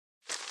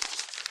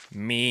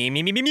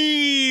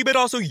Me, but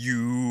also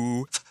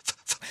you.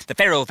 The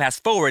Pharaoh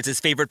fast forwards his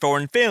favorite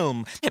foreign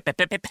film,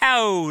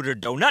 Powder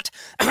Donut.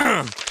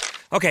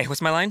 Okay,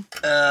 what's my line?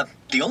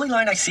 The only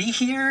line I see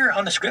here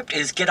on the script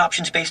is get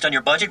options based on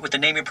your budget with the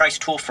Name Your Price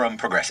tool from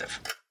Progressive.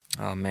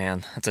 Oh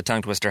man, that's a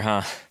tongue twister,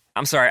 huh?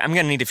 I'm sorry, I'm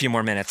gonna need a few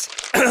more minutes.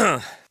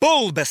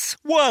 Bulbous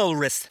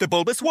Walrus, the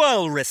Bulbous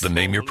Walrus. The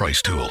Name Your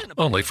Price tool,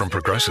 only from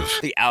Progressive.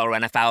 The owl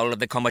ran afoul of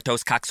the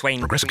comatose coxswain.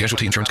 Progressive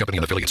Casualty Insurance Company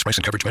and affiliates. Price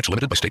and coverage match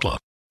limited by state law.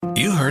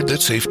 You heard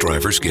that safe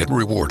drivers get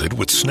rewarded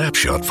with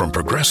Snapshot from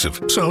Progressive,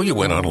 so you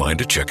went online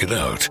to check it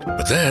out.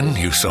 But then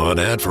you saw an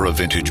ad for a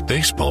vintage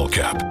baseball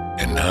cap,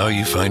 and now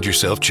you find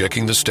yourself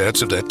checking the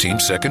stats of that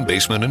team's second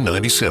baseman in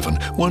 '97,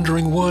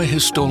 wondering why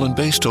his stolen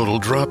base total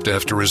dropped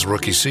after his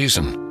rookie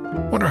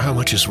season. Wonder how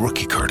much his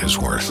rookie card is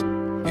worth.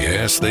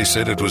 Yes, they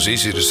said it was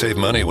easy to save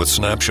money with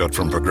Snapshot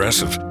from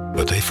Progressive,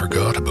 but they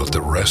forgot about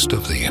the rest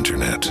of the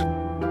internet.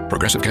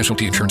 Progressive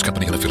Casualty Insurance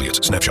Company and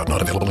affiliates. Snapshot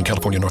not available in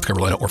California, North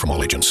Carolina, or from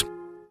all agents.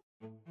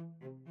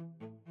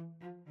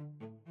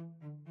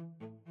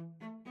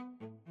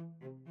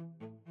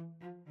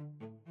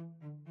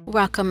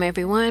 Welcome,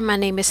 everyone. My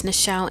name is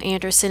Nichelle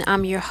Anderson.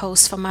 I'm your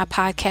host for my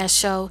podcast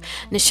show,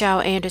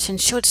 Nichelle Anderson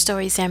Short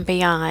Stories and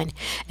Beyond.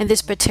 In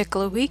this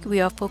particular week, we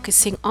are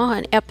focusing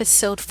on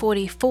episode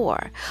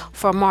 44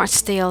 for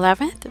March the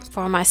 11th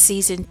for my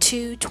season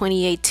 2,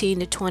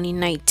 2018 to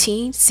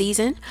 2019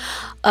 season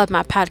of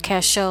my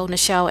podcast show,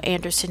 Nichelle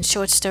Anderson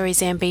Short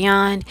Stories and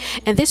Beyond.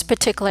 In this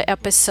particular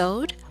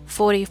episode,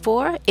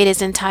 44, it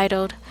is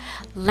entitled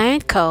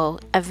Lanco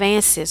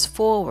Advances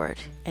Forward.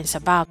 It's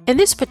about, in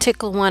this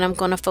particular one, I'm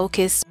going to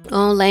focus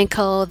on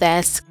Lanco.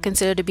 That's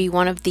considered to be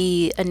one of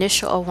the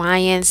initial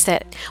Orions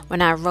that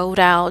when I wrote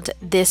out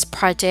this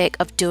project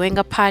of doing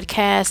a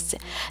podcast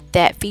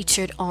that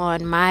featured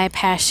on my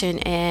passion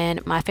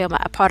and my film,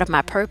 a part of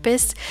my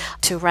purpose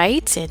to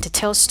write and to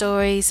tell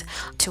stories,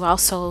 to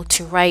also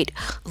to write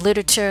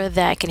literature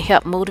that can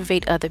help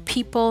motivate other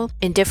people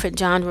in different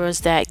genres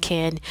that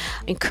can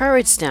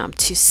encourage them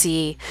to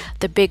see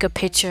the bigger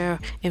picture,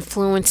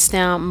 influence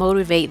them,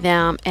 motivate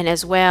them, and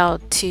as well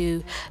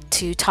to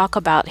talk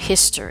about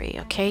history,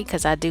 okay,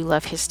 because I do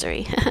love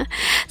history.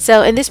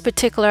 So in this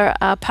particular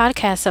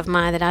podcast of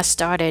mine that I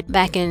started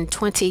back in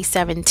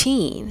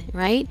 2017,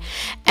 right,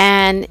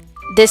 and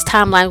this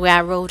timeline where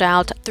I wrote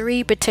out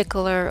 3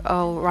 particular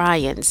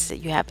Orions.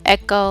 You have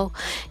Echo,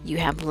 you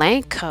have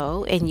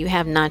Lanco, and you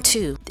have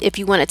Natu. If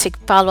you wanted to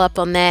follow up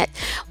on that,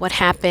 what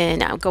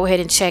happened, go ahead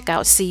and check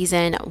out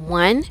season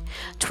 1,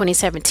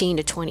 2017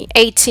 to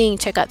 2018.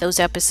 Check out those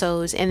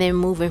episodes, and then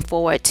moving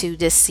forward to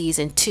this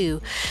season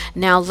 2.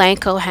 Now,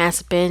 Lanco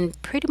has been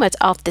pretty much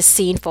off the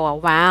scene for a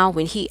while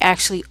when he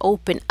actually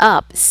opened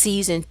up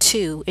season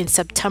 2 in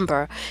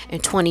September in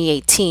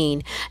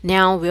 2018.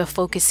 Now we're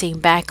focusing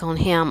back on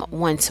him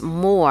once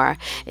more.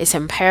 It's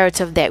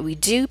imperative that we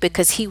do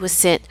because he was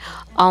sent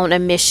on a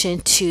mission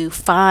to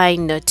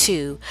find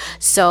Natu.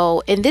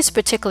 So in this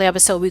particular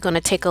episode, we're going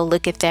to take a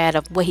look at that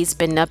of what he's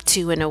been up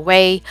to in a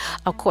way.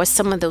 Of course,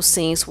 some of those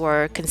things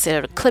were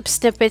considered clip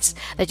snippets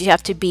that you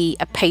have to be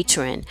a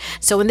patron.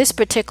 So in this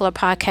particular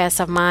podcast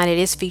of mine, it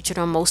is featured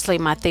on mostly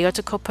my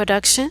theatrical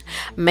production,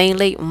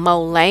 mainly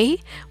Mole,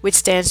 which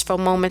stands for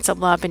Moments of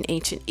Love in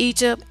Ancient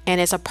Egypt,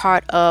 and is a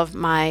part of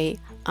my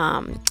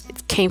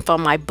it came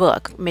from my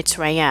book,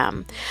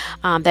 Mitzrayim.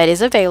 That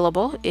is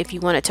available. If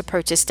you wanted to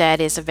purchase that,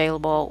 is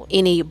available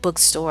any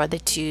bookstore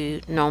that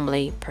you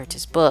normally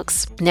purchase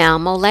books. Now,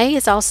 Mole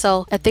is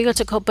also a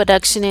theatrical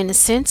production in the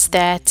sense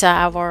that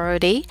I've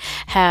already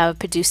have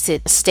produced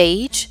it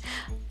stage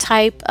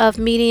type of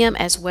medium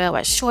as well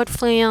as short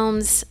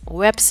films,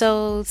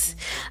 websodes.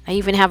 I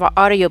even have an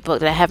audiobook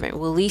that I haven't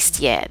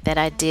released yet that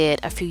I did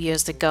a few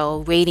years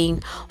ago,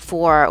 waiting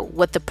for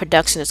what the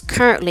production is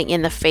currently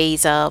in the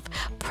phase of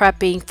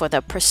prepping for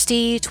the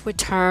prestige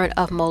return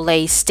of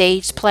Mole's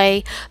stage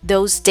play.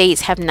 Those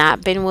dates have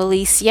not been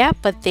released yet,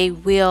 but they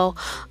will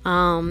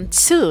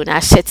soon, I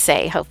should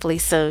say, hopefully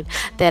soon,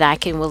 that I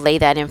can relay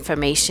that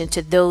information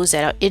to those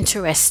that are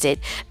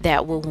interested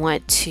that will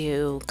want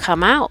to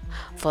come out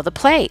for the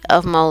play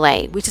of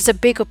Mole, which is a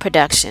bigger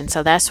production.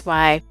 So that's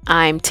why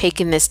I'm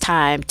taking this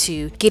time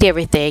to get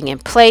everything in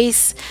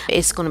place.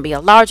 It's going to be a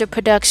larger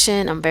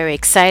production. I'm very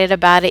excited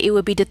about it. It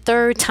will be the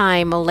 3rd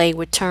time Mole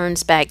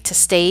returns back to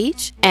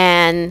stage.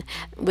 And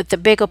with the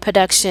bigger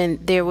production,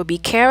 there will be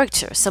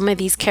characters. Some of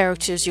these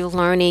characters you're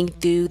learning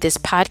through this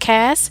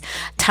podcast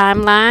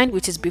timeline,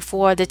 which is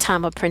before the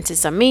time of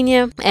Princess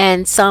Amina,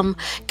 and some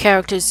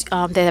characters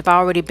that have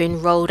already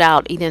been rolled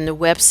out either in the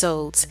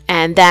websodes,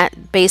 and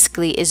that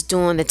basically is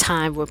during the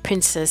time where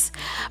Princess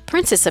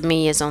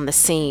Amina is on the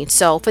scene.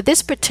 So for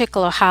this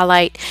particular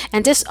highlight,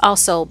 and just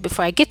also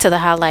before I get to the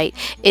highlight,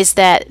 is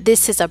that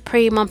this is a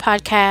premium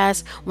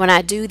podcast. When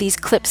I do these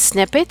clip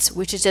snippets,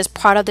 which is just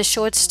part of the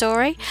short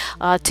story,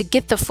 To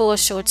get the full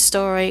short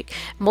story,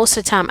 most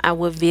of the time I'm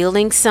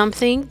revealing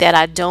something that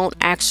I don't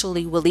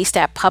actually release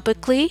that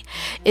publicly,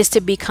 is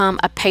to become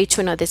a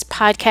patron of this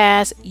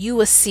podcast. You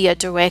will see a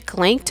direct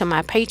link to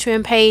my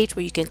Patreon page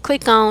where you can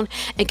click on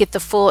and get the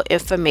full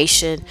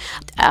information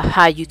of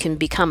how you can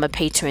become a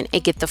patron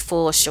and get the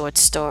full short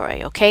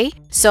story. Okay,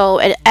 so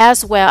and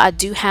as well, I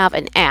do have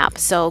an app,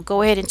 so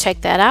go ahead and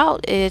check that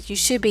out. You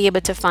should be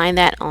able to find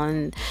that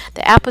on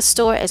the Apple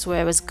Store as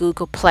well as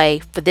Google Play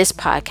for this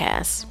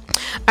podcast.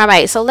 All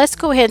right, so let's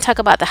go ahead and talk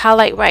about the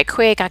highlight right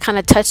quick. I kind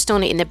of touched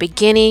on it in the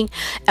beginning.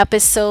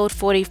 Episode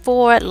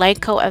 44,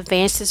 Lanko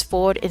advances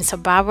forward in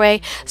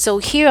Zimbabwe. So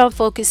here I'm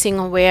focusing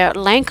on where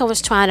Lanko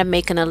was trying to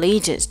make an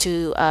allegiance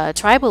to a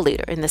tribal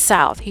leader in the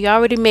south. He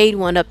already made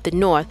one up the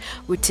north,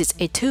 which is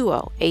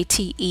Ateo,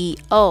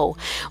 A-T-E-O,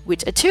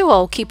 which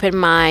Ateo, keep in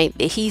mind,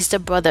 he's the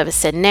brother of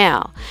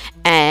Senel.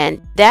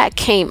 And that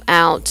came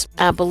out,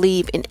 I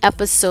believe, in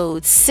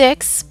episode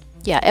 6.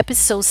 Yeah,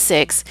 episode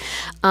 6,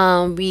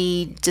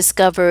 we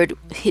discovered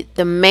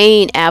the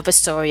main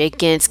adversary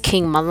against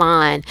King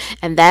Milan,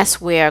 and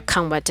that's where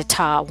Comrade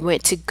Tata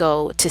went to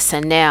go to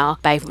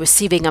Senel by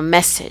receiving a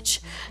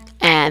message.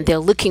 And they're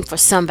looking for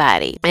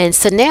somebody. And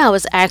Senel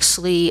is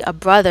actually a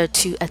brother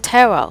to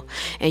Atero.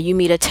 And you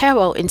meet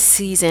Atero in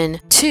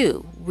season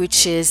 2,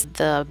 which is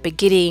the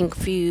beginning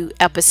few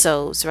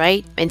episodes,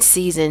 right? In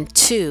season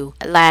 2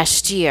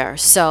 last year.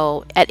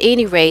 So at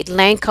any rate,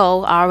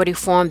 Lanko already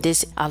formed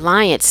this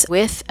alliance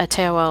with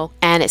Atero.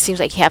 And it seems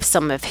like he has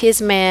some of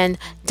his men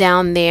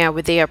down there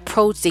where they're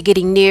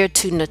getting near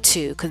to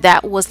Natu. Because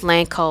that was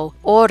Lanko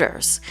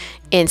orders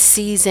in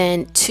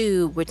season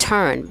 2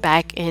 return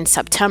back in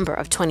September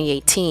of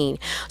 2018.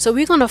 So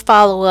we're going to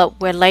follow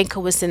up where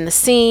Lanko was in the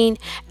scene,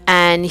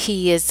 and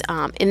he is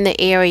in the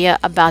area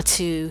about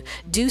to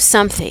do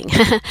something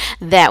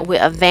that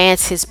will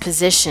advance his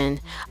position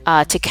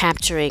to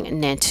capturing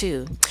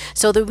Nantu.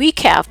 So the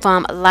recap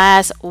from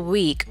last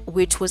week,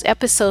 which was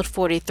episode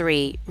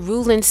 43,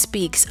 Rulin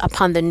speaks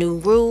upon the new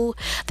rule.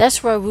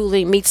 That's where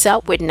Rulin meets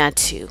up with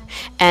Natu,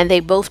 and they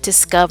both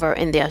discover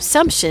in their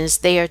assumptions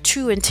their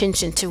true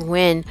intention to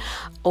win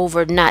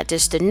over not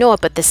just the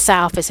north but the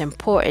south is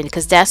important,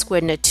 because that's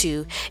where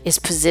Natu is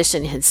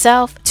positioning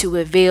himself to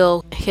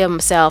reveal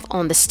himself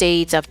on the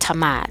stage of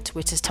Tamat,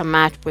 which is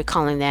Tamat, we're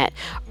calling that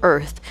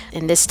Earth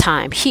in this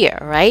time here,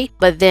 right?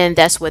 But then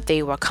that's what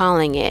they were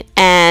calling it,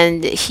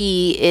 and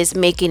he is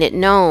making it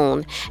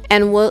known,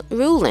 and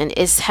Rulin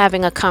is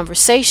having a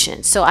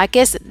conversation. So I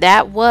guess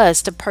that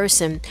was the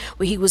person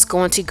where he was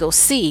going to go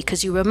see,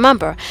 because you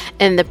remember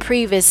in the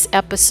previous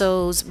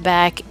episodes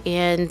back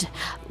in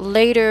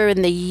later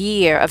in the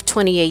year of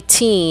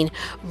 2018,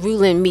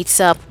 Rulin meets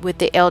up with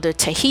the elder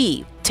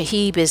Tahib.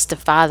 Tahib is the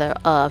father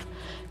of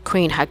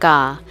Queen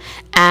Hagar,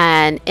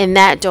 and in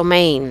that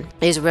domain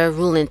is where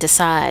Rulin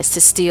decides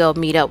to still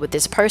meet up with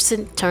this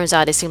person. Turns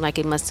out it seemed like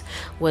it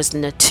was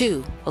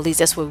Natu. At least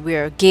that's what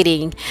we're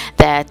getting,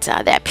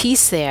 that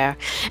piece there.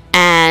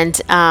 And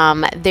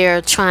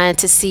they're trying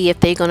to see if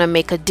they're going to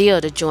make a deal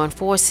to join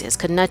forces,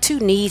 because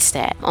Natu needs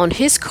that on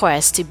his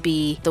quest to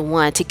be the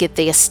one to get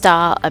the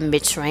Star of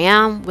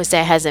Mitzrayim, which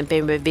that hasn't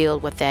been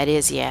revealed what that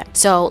is yet.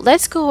 So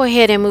let's go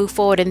ahead and move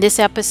forward in this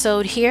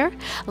episode here.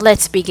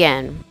 Let's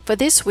begin. For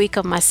this week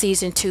of my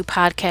season 2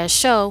 podcast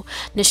show,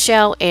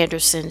 Nichelle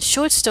Anderson,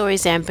 Short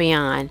Stories and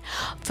Beyond.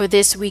 For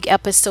this week,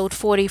 episode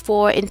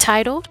 44,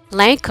 entitled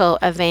Lanko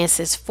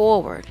Advances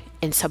Forward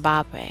in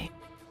Zimbabwe.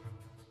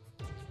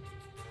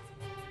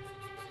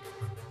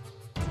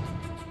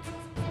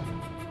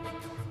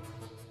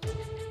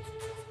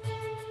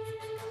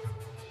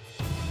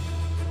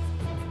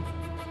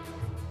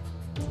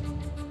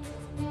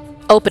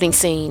 Opening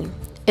scene.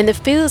 In the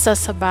fields of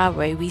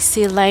Zimbabwe, we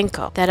see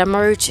Lanko that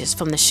emerges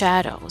from the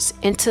shadows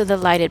into the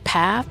lighted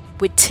path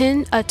with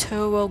 10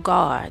 Atero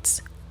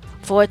guards.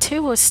 For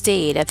Atero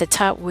stayed at the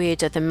top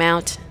ridge of the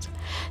mountains,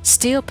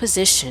 still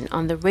positioned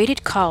on the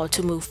rated call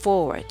to move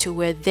forward to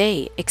where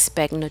they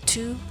expect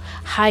Natu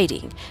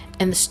hiding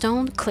in the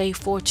stone clay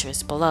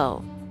fortress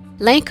below.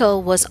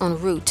 Lanko was en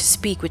route to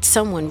speak with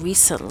someone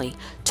recently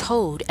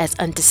told as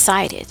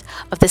undecided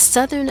of the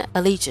Southern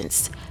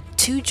Allegiance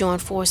to join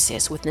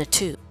forces with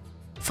Natu.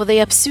 For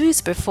the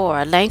episodes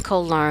before, Lanko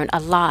learned a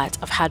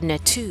lot of how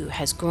Natu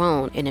has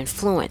grown in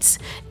influence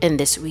in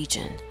this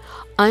region,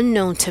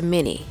 unknown to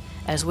many,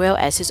 as well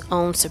as his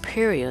own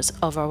superiors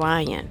of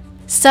Orion.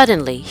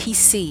 Suddenly, he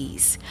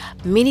sees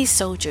many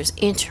soldiers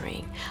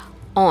entering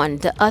on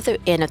the other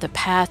end of the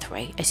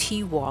pathway as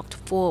he walked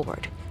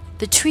forward.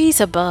 The trees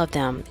above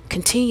them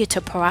continued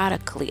to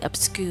periodically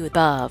obscure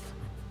above,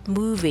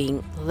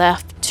 moving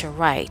left to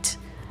right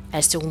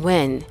as the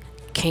wind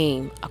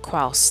came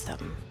across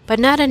them, but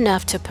not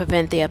enough to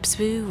prevent the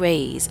obscure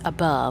rays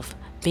above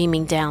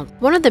beaming down.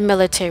 One of the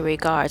military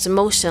guards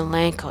motioned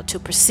Lanko to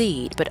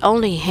proceed, but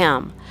only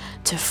him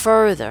to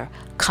further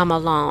come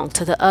along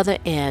to the other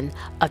end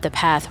of the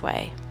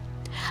pathway.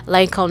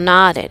 Lanko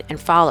nodded and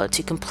followed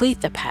to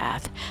complete the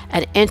path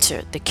and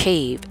entered the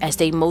cave as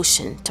they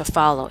motioned to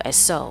follow as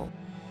so.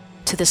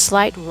 To the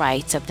slight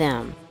right of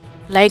them,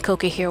 Lanko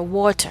could hear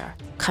water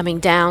coming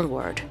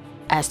downward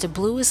as the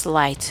bluest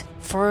light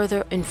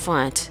further in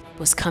front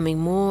was coming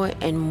more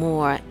and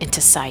more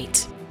into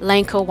sight.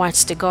 Lanko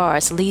watched the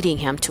guards leading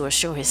him to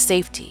assure his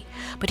safety,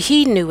 but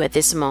he knew at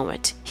this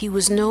moment he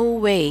was no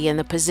way in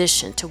the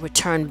position to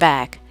return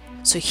back,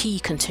 so he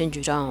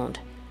continued on,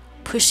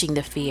 pushing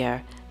the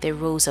fear that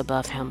rose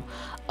above him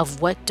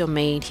of what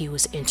domain he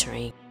was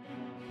entering.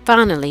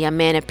 Finally, a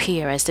man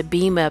appeared as the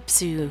beam up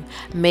through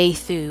made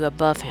through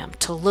above him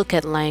to look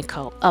at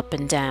Lanko up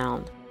and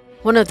down.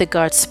 One of the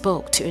guards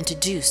spoke to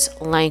introduce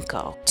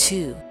Lanko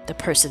to the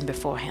person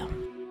before him.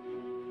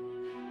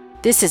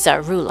 "This is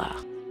our ruler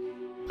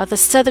of the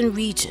southern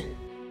region,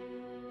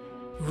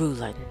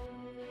 Rulin."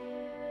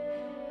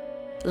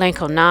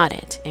 Lanko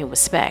nodded in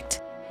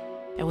respect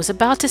and was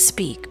about to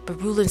speak,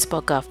 but Rulin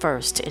spoke up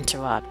first to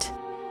interrupt.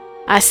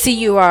 "I see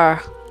you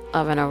are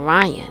of an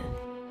Orion,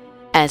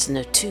 as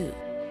Natu."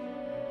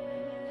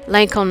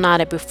 Lanko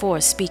nodded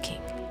before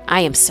speaking.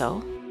 "I am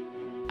so.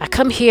 I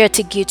come here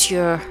to get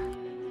your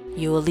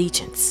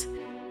allegiance,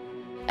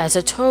 as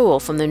a Toro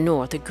from the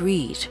north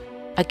agreed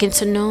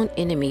against a known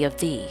enemy of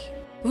thee."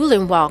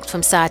 Rulin walked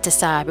from side to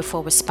side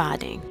before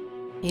responding.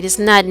 "It is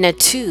not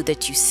Natu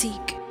that you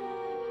seek,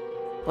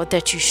 or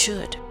that you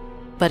should,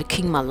 but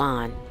King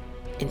Milan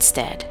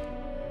instead.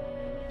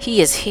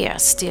 He is here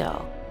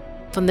still,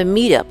 from the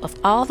meetup of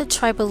all the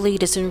tribal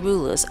leaders and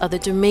rulers of the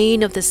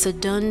domain of the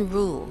Sudun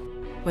rule,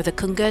 were the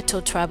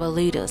Kungeto tribal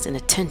leaders in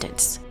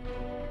attendance,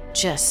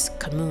 just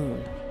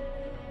Kamun."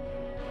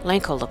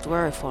 Lanko looked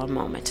worried for a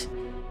moment.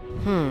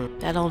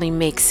 That only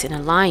makes an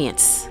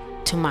alliance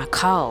to my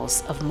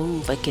cause of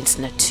move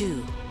against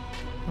Natu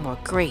more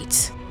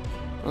great,"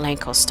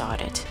 Lanko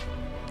started,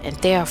 and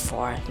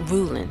therefore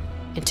Rulin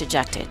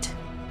interjected.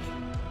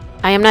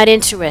 "I am not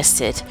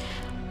interested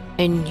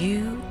in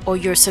you or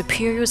your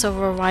superiors of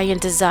Orion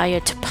desire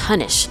to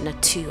punish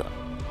Natu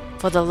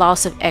for the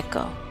loss of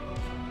Echo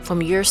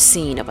from your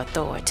scene of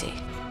authority."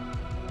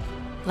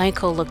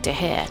 Lanko looked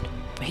ahead,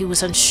 but he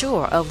was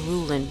unsure of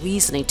Rulin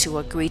reasoning to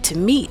agree to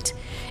meet,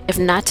 if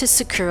not to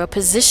secure a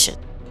position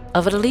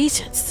of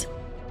allegiance.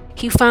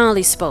 He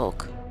finally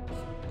spoke.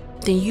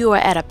 "Then you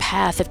are at a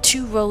path of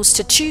two roads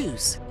to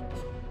choose.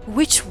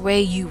 Which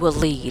way you will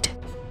lead,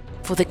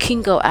 for the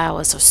Kingo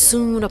hours are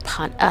soon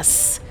upon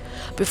us.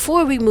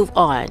 Before we move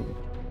on,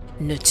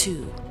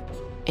 Natu,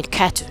 and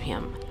capture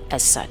him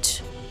as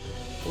such.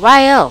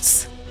 Why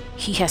else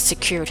he has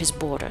secured his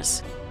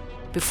borders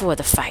before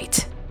the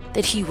fight,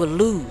 that he will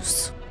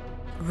lose."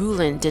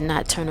 Rulin did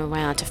not turn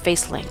around to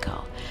face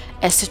Lanko,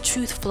 as the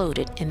truth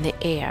floated in the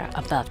air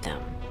above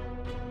them.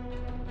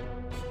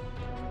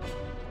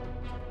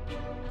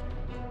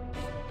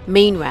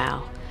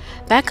 Meanwhile,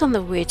 back on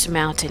the ridge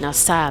mountain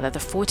outside of the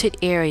forted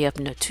area of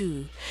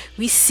Natu,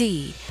 we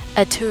see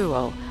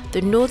Aturo,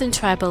 the northern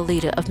tribal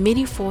leader of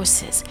many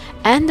forces,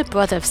 and the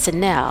brother of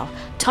Sinel,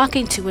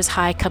 talking to his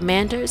high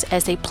commanders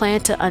as they plan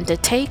to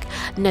undertake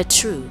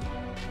Natru,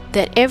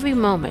 that every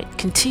moment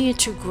continue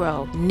to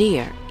grow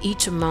near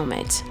each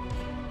moment.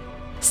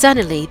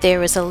 Suddenly,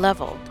 there is a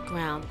leveled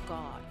ground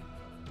guard.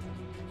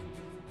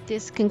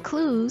 This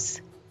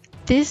concludes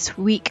this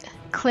week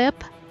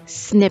clip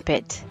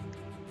snippet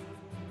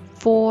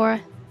for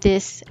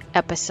this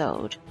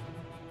episode.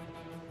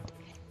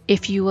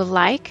 If you would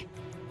like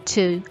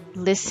to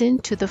listen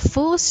to the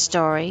full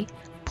story,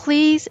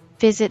 please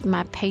visit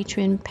my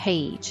Patreon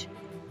page.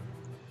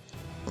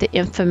 The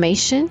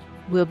information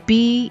will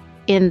be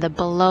in the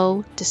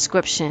below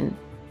description.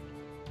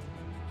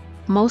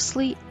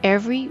 Mostly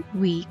every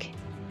week,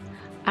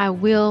 I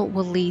will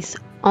release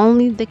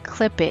only the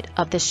clippet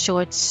of the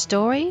short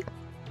story,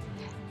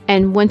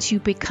 and once you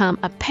become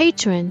a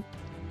patron,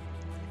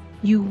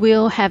 you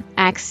will have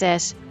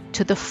access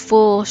to the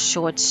full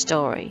short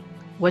story,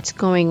 what's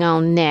going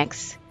on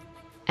next,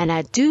 and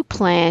I do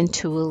plan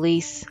to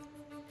release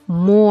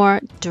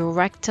more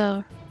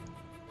director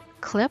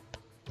clip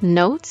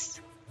notes,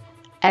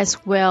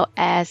 as well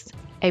as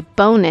a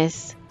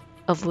bonus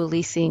of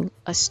releasing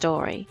a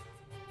story.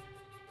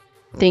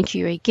 Thank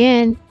you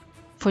again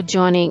for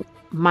joining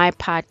my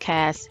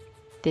podcast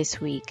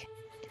this week.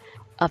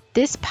 Of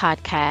this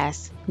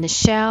podcast,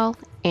 Nichelle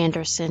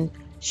Anderson,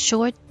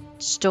 Short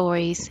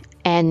Stories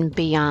and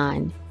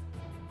Beyond.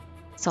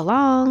 So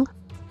long.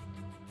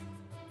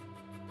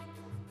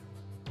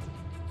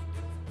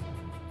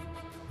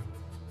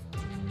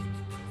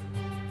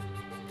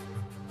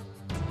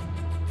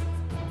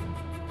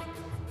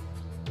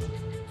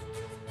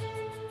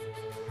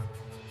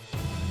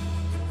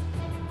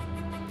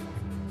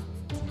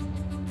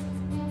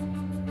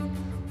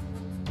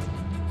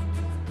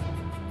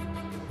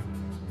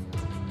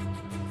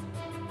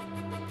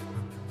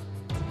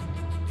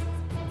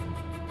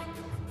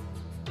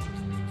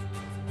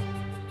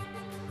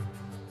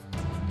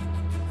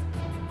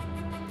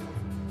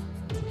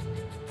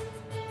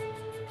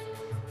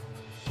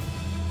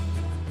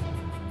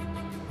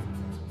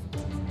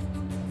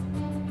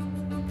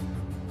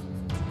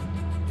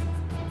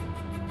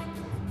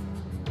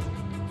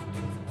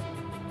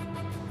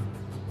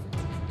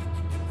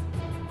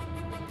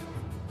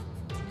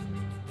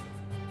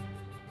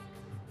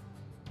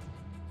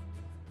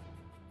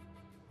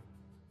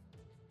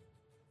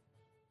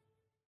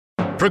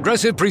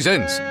 Progressive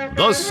presents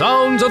The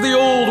Sounds of the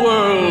Old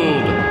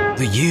World.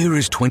 The year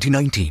is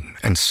 2019,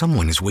 and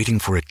someone is waiting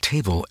for a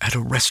table at a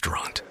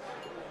restaurant.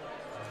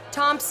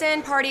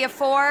 Thompson, party of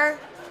 4.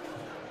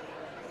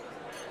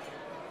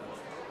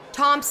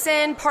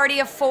 Thompson, party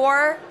of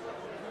 4.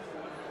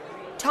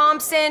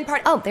 Thompson,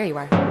 party... Oh, there you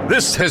are.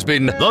 This has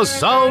been The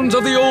Sounds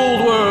of the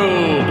Old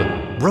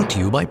World. Brought to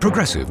you by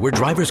Progressive, where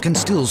drivers can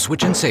still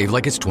switch and save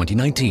like it's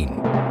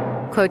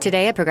 2019. Quote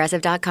today at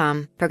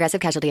Progressive.com.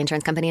 Progressive Casualty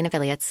Insurance Company and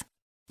Affiliates.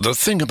 The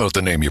thing about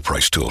the Name Your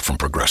Price tool from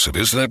Progressive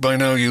is that by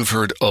now you've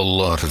heard a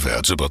lot of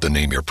ads about the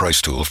Name Your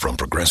Price tool from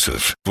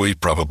Progressive. We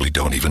probably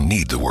don't even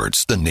need the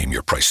words, the Name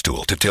Your Price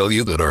tool, to tell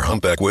you that our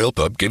humpback whale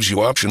pup gives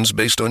you options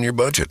based on your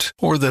budget,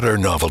 or that our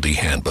novelty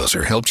hand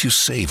buzzer helps you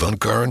save on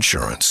car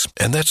insurance.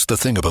 And that's the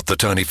thing about the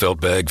tiny felt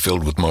bag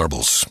filled with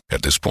marbles.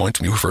 At this point,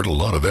 you've heard a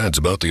lot of ads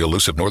about the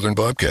elusive northern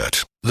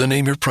bobcat. The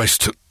Name Your Price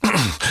tool,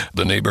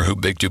 the neighbor who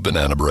baked you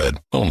banana bread,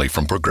 only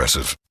from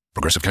Progressive.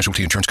 Progressive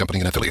Casualty Insurance Company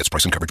and Affiliates.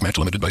 Price and coverage match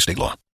limited by state law.